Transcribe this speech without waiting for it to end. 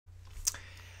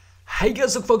Hey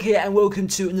guys, Luckfog here and welcome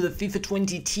to another FIFA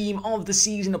 20 Team of the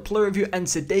Season, a player review, and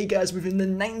today guys we're in the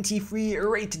 93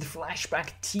 rated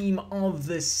flashback Team of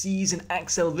the Season,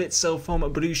 Axel Witsel from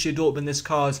Borussia Dortmund. This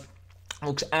card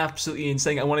looks absolutely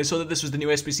insane, and when I saw that this was the new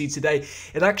SBC today,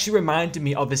 it actually reminded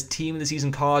me of his Team of the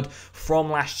Season card from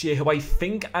last year, who I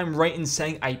think I'm right in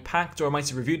saying I packed, or I might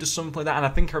have reviewed or something like that, and I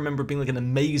think I remember it being like an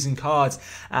amazing card,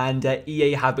 and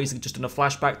EA have basically just done a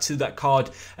flashback to that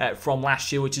card from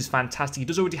last year, which is fantastic. He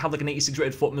does already have like an 86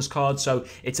 rated Footman's card, so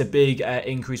it's a big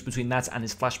increase between that and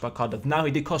his flashback card of now.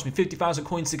 He did cost me 50,000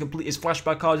 coins to complete his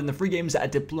flashback card in the 3 games that I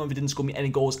did play. He didn't score me any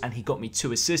goals, and he got me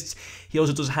 2 assists. He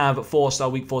also does have 4-star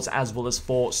weak force as well as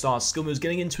 4-star skill moves.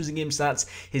 Getting into his in-game stats,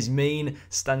 his main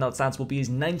standout stats will be his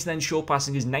 99 short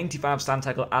passing, his 95 stand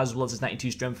tackle, as well as his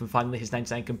 92 strength, and finally his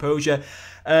 99 composure.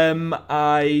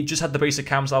 I just had the basic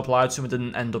cams applied to him. I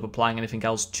didn't end up applying anything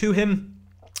else to him,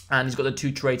 and he's got the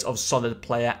 2 traits of solid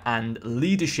player and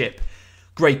leadership.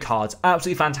 Great card,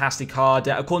 absolutely fantastic card.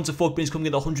 According to Footbin, he's coming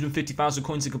in 150,000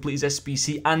 coins to complete his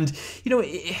SBC, and you know,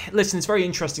 listen, it's very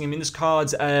interesting. I mean, this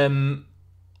card,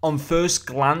 on first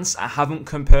glance, I haven't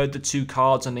compared the 2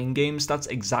 cards on in-game stats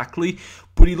exactly,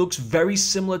 but he looks very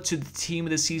similar to the Team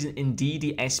of the Season, indeed,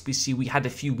 the SBC we had a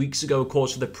few weeks ago, of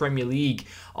course, for the Premier League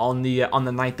on the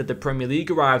night that the Premier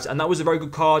League arrived, and that was a very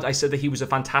good card. I said that he was a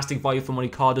fantastic value for money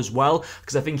card as well,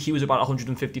 because I think he was about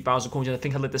 150,000 coins, and I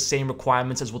think had like the same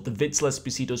requirements as what the Witsel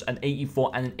SBC does, an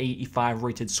 84 and an 85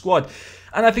 rated squad,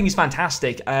 and I think he's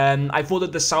fantastic. I thought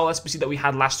that the Saul SBC that we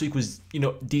had last week was, you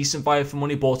know, decent value for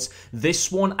money, but this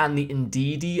one and the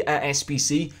Indeedy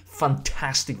SBC,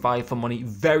 fantastic value for money,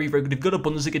 very, very good. If you've got a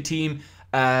Bundesliga team,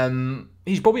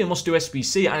 he's probably a must-do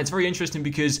SBC, and it's very interesting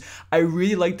because I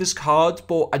really like this card,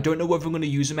 but I don't know whether I'm going to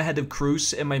use him ahead of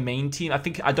Cruz in my main team.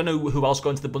 I don't know who else got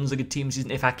into the Bundesliga team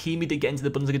season. If Hakimi did get into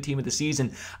the Bundesliga team of the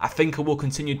season, I think I will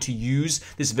continue to use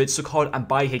this Witsel card and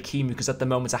buy Hakimi, because at the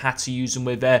moment I had to use him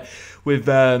with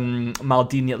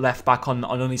Maldini at left back on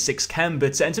only 6 chem.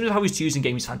 But in terms of how he's used in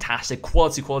game, he's fantastic,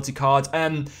 quality card.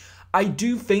 I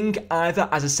do think either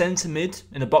as a centre mid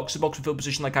in a box-to-box midfield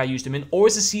position like I used him in, or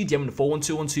as a CDM in a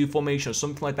 4-1-2-1-2 formation or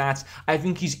something like that, I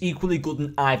think he's equally good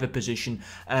in either position.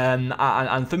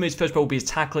 And for me, his first probably is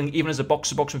tackling. Even as a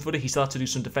box-to-box midfielder, he still has to do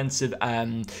some defensive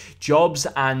jobs.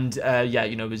 And yeah,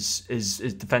 you know, his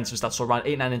defensive stats are around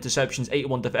 89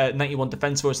 interceptions, 91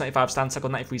 defensive force, 95 stand tackle,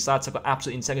 93 side tackle,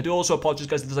 absolutely insane. I do also apologize,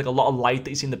 guys, if there's like a lot of light that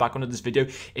you see in the background of this video.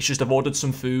 It's just I've ordered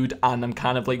some food and I'm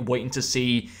kind of like waiting to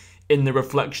see in the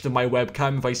reflection of my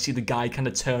webcam if I see the guy kind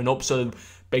of turn up, so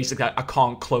basically I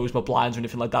can't close my blinds or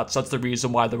anything like that, so that's the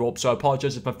reason why they're up. So I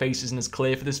apologize if my face isn't as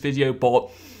clear for this video, but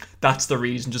that's the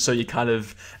reason, just so you kind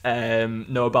of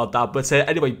know about that. But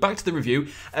anyway, back to the review.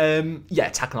 Yeah,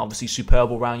 tackling obviously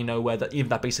superb all round, you know, where even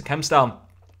that basic chem style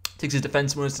takes his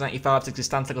defense bonus to 95, takes his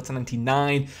stand tackle to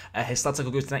 99, his stat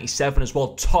tackle goes to 97 as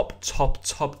well. Top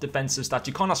defensive stats.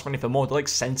 You can't ask for anything more. They're like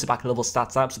centre-back level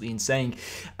stats, absolutely insane.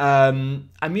 I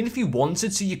mean, if you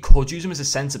wanted to, you could use him as a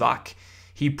centre-back.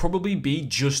 He'd probably be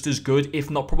just as good,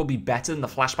 if not probably better, than the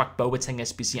Flashback Boateng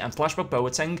SBC. And Flashback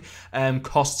Boateng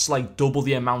costs like double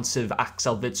the amount of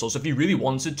Axel Witsel. So if you really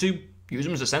wanted to, use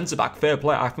him as a centre-back, fair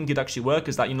play. I think he'd actually work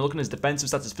as that. You know, looking at his defensive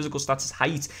stats, his physical stats, his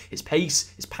height, his pace,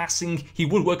 his passing, he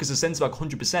would work as a centre-back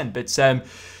 100%.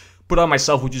 But I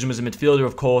myself would use him as a midfielder,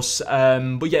 of course.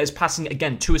 But yeah, his passing,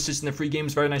 again, 2 assists in the 3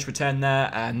 games. Very nice return there.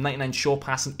 99 short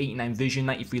passing, 89 vision,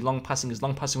 93 long passing. His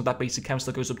long passing with that basic chem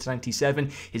still goes up to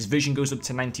 97. His vision goes up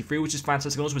to 93, which is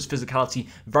fantastic. And also his physicality,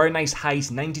 very nice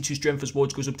height. 92 strength as well,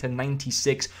 which goes up to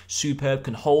 96. Superb.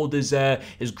 Can hold his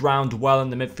ground well in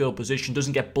the midfield position.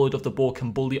 Doesn't get bullied off the ball.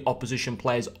 Can bully opposition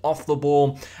players off the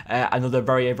ball. Another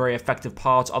very, very effective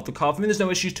part of the card. For me, there's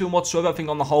no issues to him whatsoever. I think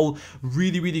on the whole,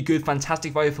 really, really good.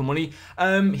 Fantastic value for money.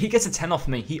 He gets a 10 off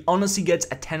me. He honestly gets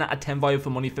a 10 out of 10 value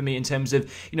for money for me, in terms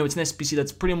of, you know, it's an SBC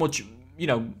that's pretty much, you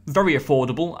know, very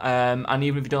affordable, and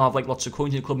even if you don't have like lots of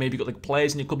coins in your club, maybe you've got like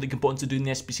players in your club that you can put into doing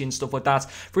the SBC and stuff like that.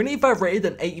 For an 85 rated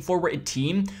and 84 rated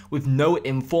team with no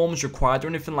informs required or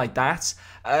anything like that,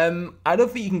 I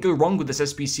don't think you can go wrong with this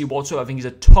SBC whatsoever. I think he's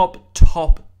a top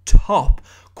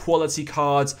quality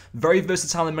cards, very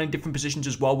versatile in many different positions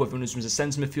as well, whether it's a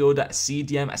centre midfielder, a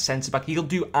CDM, a centre back. He'll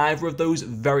do either of those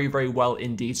very, very well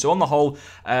indeed. So on the whole,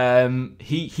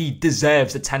 he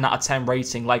deserves a 10 out of 10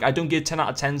 rating. Like, I don't give 10 out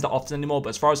of 10s that often anymore, but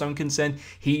as far as I'm concerned,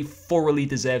 he thoroughly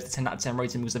deserves the 10 out of 10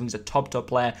 rating, because I think he's a top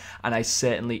player, and I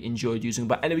certainly enjoyed using him.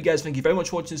 But anyway, guys, thank you very much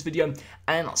for watching this video,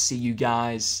 and I'll see you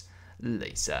guys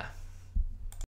later.